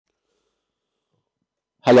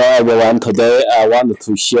Hello everyone. Today I want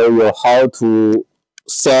to show you how to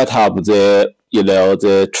set up the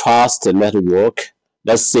trust network.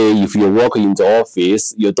 Let's say if you work in the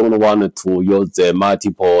office, you don't want to use the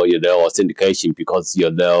multiple authentication because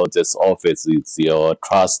this office is your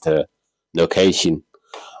trust location.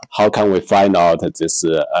 How can we find out this?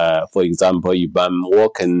 For example, if I'm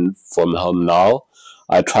working from home now,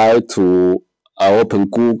 I open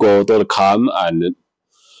google.com and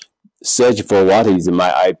search for what is my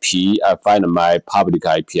IP. I find my public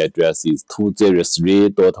IP address is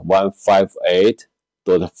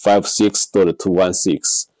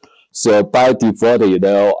 203.158.56.216. So by default,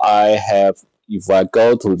 I have, if I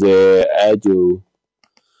go to the Azure,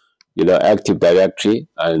 Active Directory,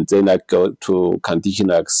 and then I go to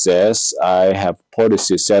conditional access, I have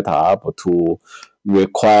policy set up to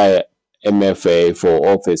require MFA for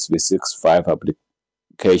Office 365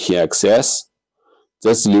 application access.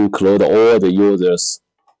 Just include all the users,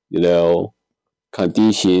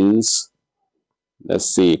 conditions.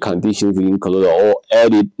 Let's see, conditions include all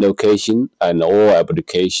edit location and all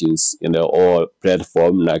applications, all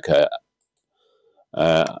platform like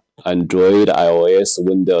Android, iOS,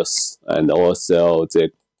 Windows, and also the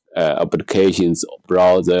applications,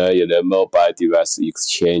 browser, mobile device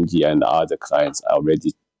exchange, and other clients are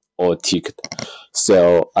already all ticked.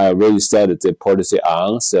 So I already set the policy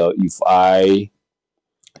on. So if I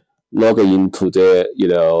log into the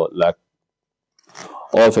like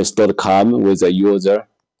office.com with a user.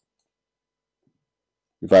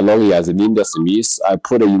 If I log in as Linda Smith, I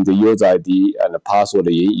put in the user ID and the password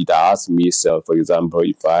in. It asks me, so for example,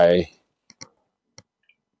 if I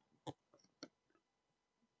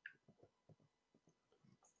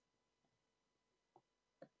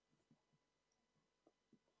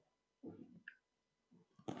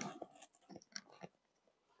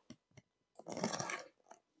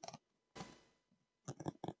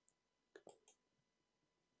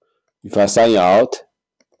sign out,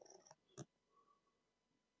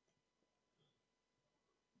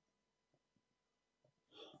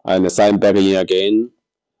 and sign back in again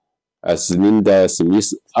as Linda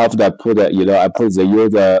Smith. After I put I put the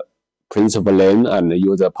user principal name and the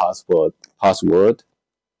user password.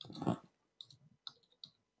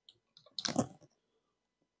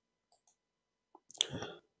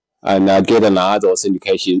 And I get another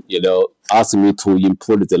authentication, ask me to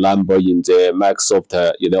input the number in the Microsoft,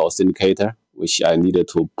 authenticator, which I needed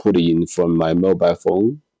to put in from my mobile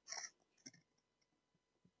phone.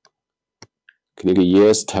 Click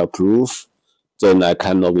yes to approve, then I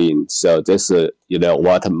can log in. So this is,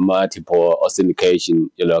 what multiple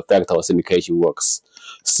authentication, factor authentication works.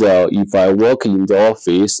 So if I work in the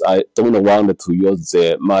office, I don't want to use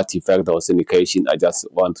the multi-factor authentication. I just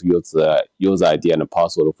want to use the user ID and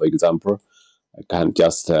password, for example. I can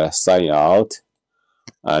just sign out,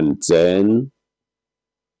 and then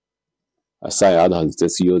I sign out as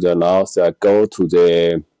this user now. So I go to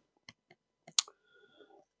the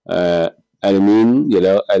admin,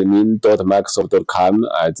 admin.microsoft.com,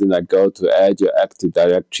 and then I go to Azure Active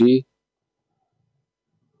Directory.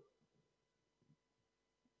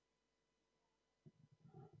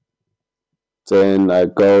 Then I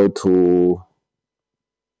go to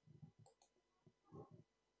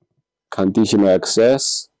conditional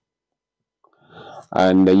access.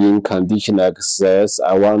 And in conditional access,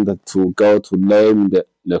 I want to go to named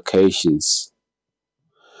locations.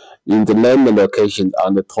 In the named location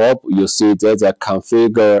on the top, you see there's a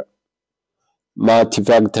configure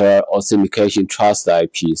multi-factor authentication trust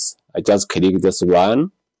IPs. I just click this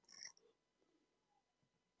one.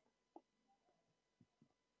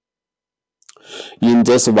 In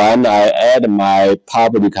this one, I add my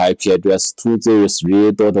public IP address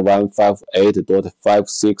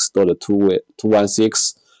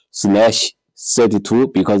 203.158.56.216/32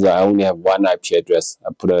 because I only have one IP address.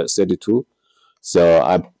 I put a 32. So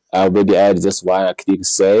I already add this one. I click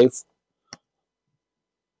save.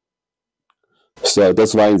 So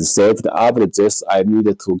this one is saved. After this, I need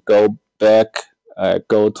to go back,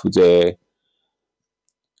 go to the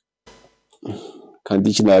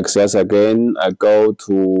conditional access again. I go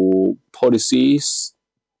to policies.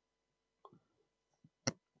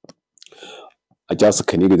 I just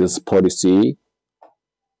click this policy.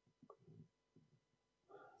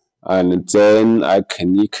 And then I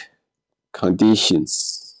click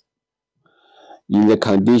conditions. In the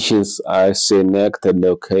conditions, I select the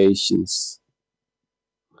locations.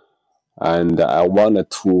 And I want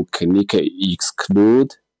to click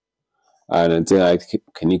exclude. And then I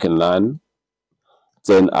click none.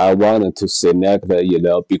 Then I want to select,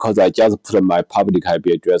 because I just put my public IP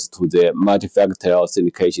address to the multi-factor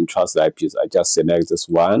authentication trust IPs. I just select this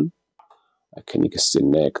one. I click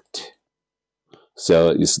select. So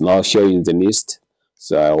it's now showing the list.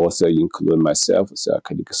 So I also include myself. So I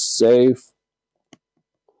click save.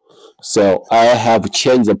 So I have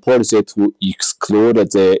changed the policy to exclude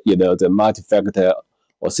the multi-factor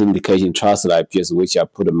authentication trusted IPs, which I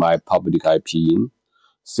put my public IP in.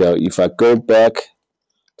 So if I go back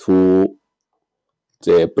to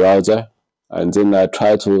the browser and then I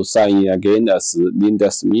try to sign in again as Linda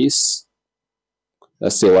Smith,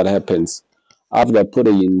 let's see what happens. After I put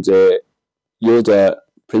in the user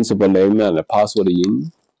principal name and the password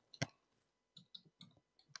in,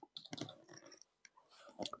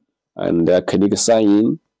 and I click sign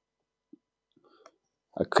in,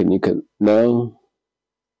 I click no.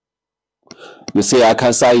 You see, I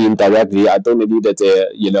can sign in directly. I don't need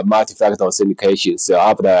the multi-factor authentication. So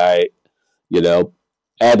after I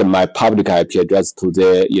add my public IP address to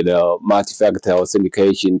the multi-factor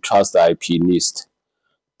authentication trust IP list,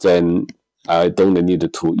 then I don't need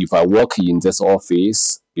to. If I work in this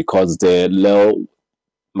office, because they know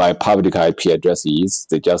my public IP address is,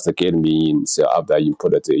 they just get me in. So after I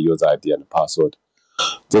input the user ID and password,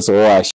 that's all I